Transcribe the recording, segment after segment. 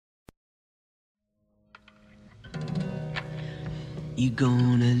You're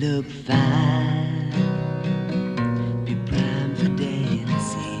gonna look fine, be primed for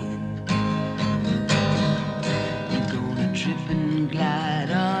dancing. You're gonna trip and glide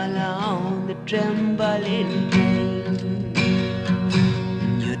all on the trembling plane.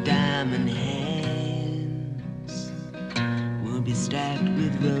 Your diamond hands will be stacked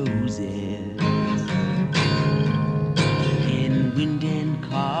with roses, and wind and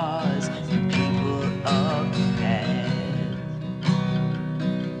cars and people of the past.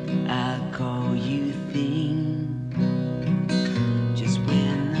 I call you thing just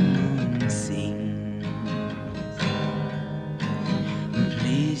when the moon sings.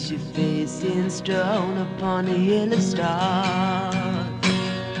 Place your face in stone upon a hill of stars,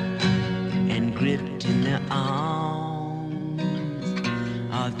 and gripped in the arms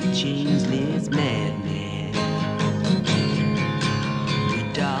of the changeless madman, you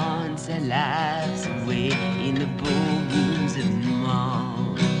dance our lives away in the ballrooms of Mars.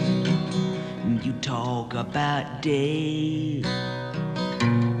 You talk about day,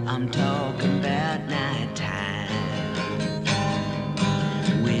 I'm talking about nighttime,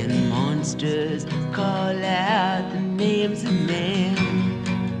 when monsters call out the names of men.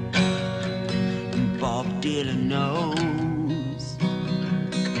 Bob Dylan knows,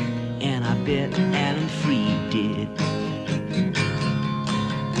 and I bet Alan Freed did.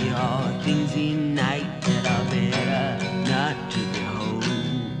 There are things in night that are better not to behold.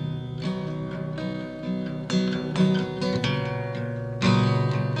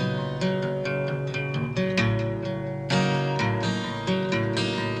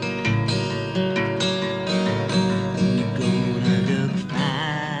 You're gonna look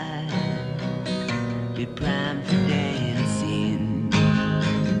fine, be primed for dancing.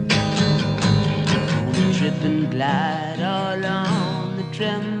 You're gonna trip and glide all on the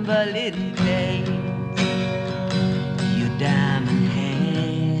trembling plains. Your diamond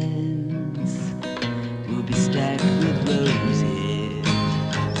hands will be stacked with roses,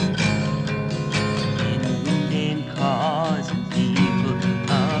 and wind and cars and people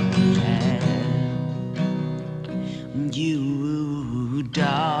of the past. You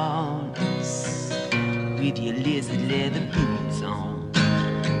dance with your lizard leather boots on,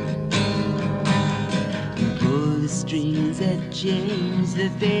 and pull the strings that change the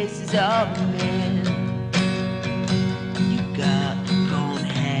faces of men. You got gone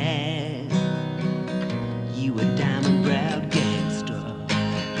hair, you a diamond-browed gangster.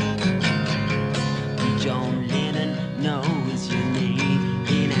 John Lennon knows your name,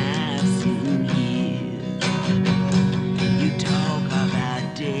 and I've seen his. You talk about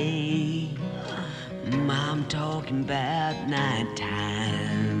day, I'm talking about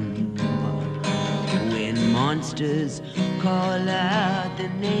nighttime, when monsters call out the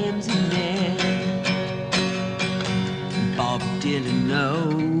names of men. Bob Dylan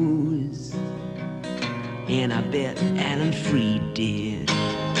knows, and I bet Alan Freed did.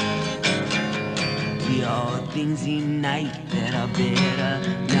 There are things in night that are better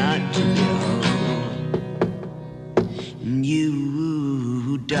not to behold.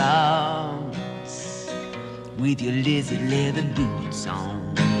 You dance with your lizard leather boots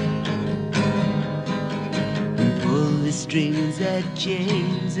on, and pull the strings that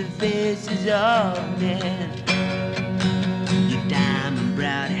change the faces of men. Your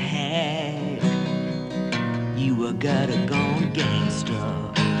diamond-browed hag, you a gutter-gone gangster.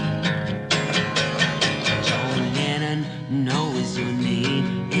 John Lennon knows your name.